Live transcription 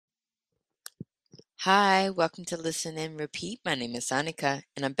Hi, welcome to Listen and Repeat. My name is Annika,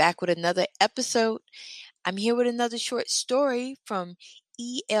 and I'm back with another episode. I'm here with another short story from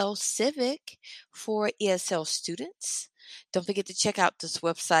EL Civic for ESL students. Don't forget to check out this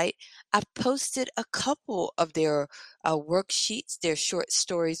website. I've posted a couple of their worksheets, their short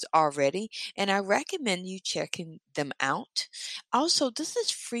stories already, and I recommend you checking them out. Also, this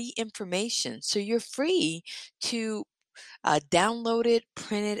is free information, so you're free to download it,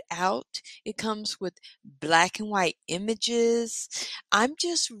 print it out. It comes with black and white images. I'm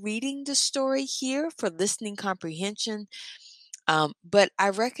just reading the story here for listening comprehension, but I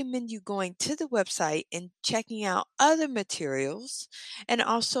recommend you going to the website and checking out other materials and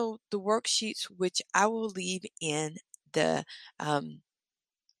also the worksheets, which I will leave in the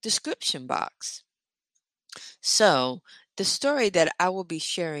description box. So, the story that I will be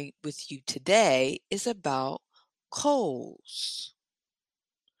sharing with you today is about coals.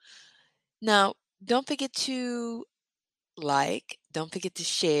 Now, don't forget to don't forget to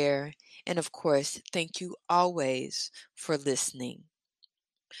share, and of course, thank you always for listening.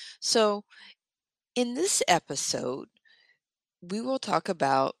 So, in this episode, we will talk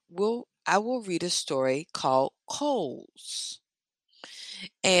about I will read a story called Coals.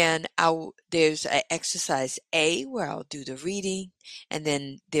 And there's an exercise A where I'll do the reading, and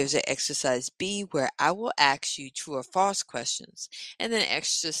then there's an exercise B where I will ask you true or false questions. And then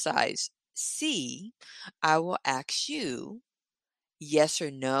exercise C, I will ask you yes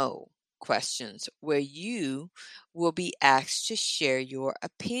or no questions where you will be asked to share your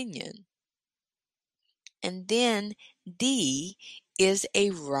opinion. And then D is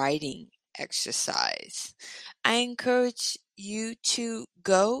a writing exercise. I encourage you to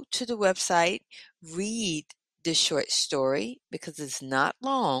go to the website, read the short story because it's not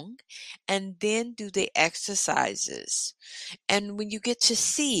long, and then do the exercises. And when you get to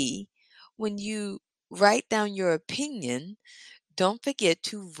C, when you write down your opinion, don't forget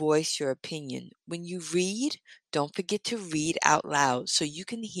to voice your opinion. When you read, don't forget to read out loud so you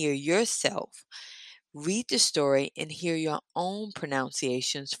can hear yourself. Read the story and hear your own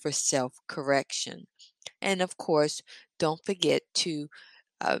pronunciations for self correction. And of course, don't forget to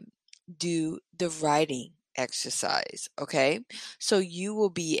uh, do the writing exercise, okay? So you will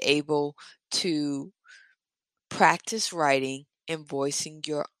be able to practice writing and voicing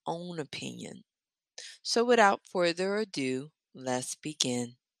your own opinion. So without further ado, let's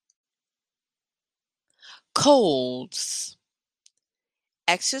begin. Colds.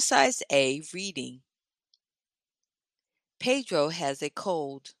 Exercise A, reading. Pedro has a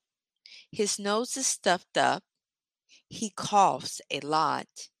cold. His nose is stuffed up, he coughs a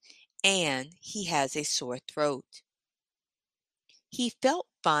lot, and he has a sore throat. He felt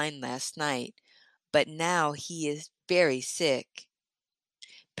fine last night, but now he is very sick.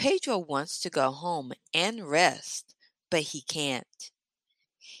 Pedro wants to go home and rest, but he can't.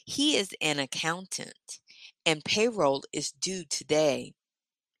 He is an accountant, and payroll is due today.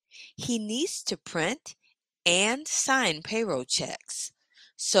 He needs to print and sign payroll checks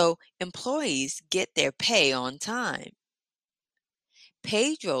so employees get their pay on time.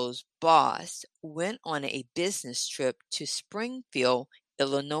 Pedro's boss went on a business trip to Springfield,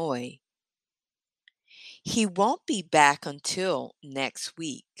 Illinois. He won't be back until next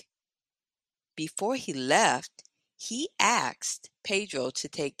week. Before he left, he asked Pedro to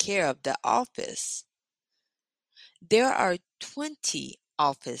take care of the office. There are 20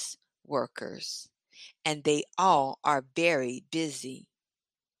 office workers, and they all are very busy.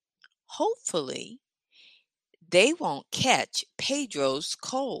 Hopefully, they won't catch Pedro's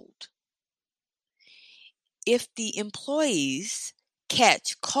cold. If the employees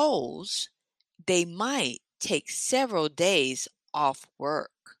catch colds, they might take several days off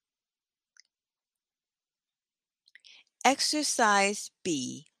work. Exercise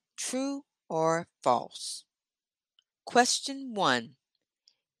B, true or false. Question 1.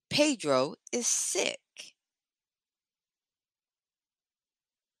 Pedro is sick.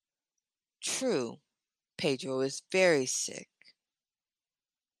 True. Pedro is very sick.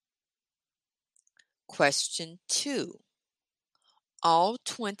 Question 2. All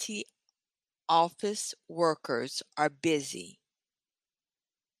 20 office workers are busy.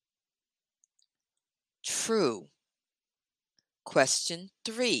 True. Question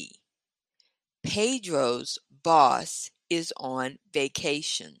 3. Pedro's boss is on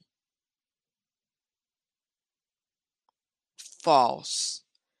vacation. False.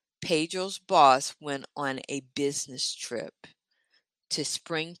 Pedro's boss went on a business trip to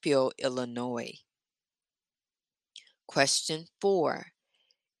Springfield, Illinois. Question 4.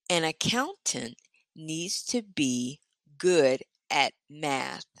 An accountant needs to be good at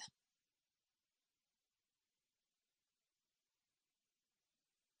math.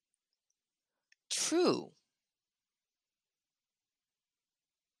 True.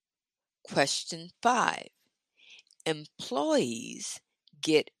 Question 5. Employees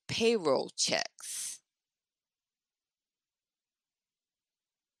get payroll checks.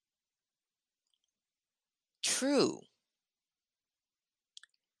 True.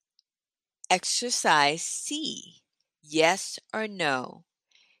 Exercise C. Yes or no.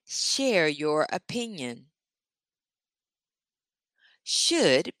 Share your opinion.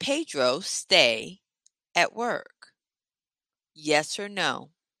 Should Pedro stay at work? Yes or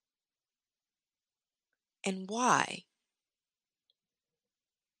no? And why?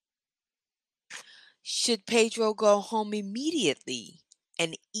 Should Pedro go home immediately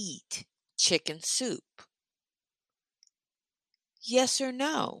and eat chicken soup? Yes or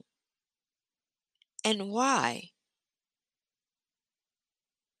no? And why?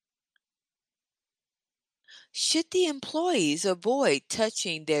 Should the employees avoid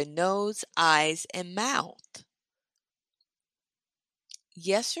touching their nose, eyes, and mouth?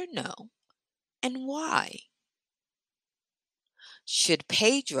 Yes or no? And why? Should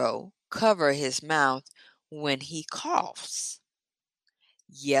Pedro cover his mouth when he coughs?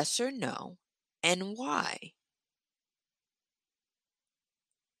 Yes or no? And why?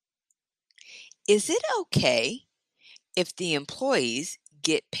 Is it okay if the employees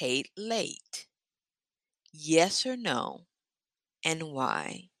get paid late? Yes or no? And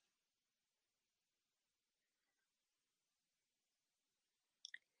why?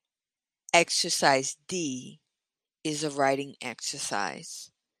 Exercise D is a writing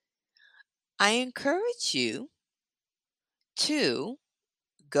exercise. I encourage you to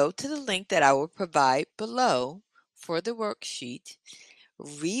go to the link that I will provide below for the worksheet,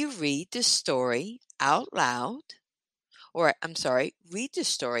 reread the story out loud, or I'm sorry, read the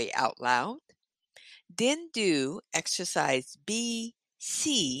story out loud, then do exercise B,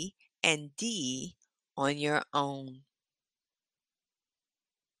 C, and D on your own.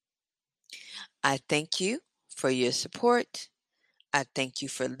 I thank you for your support. I thank you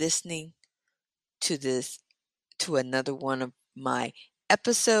for listening to to another one of my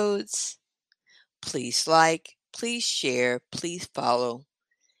episodes. Please like, please share, please follow,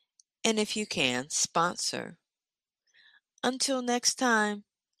 and if you can, sponsor. Until next time,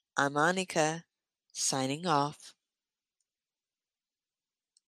 I'm Annika, signing off.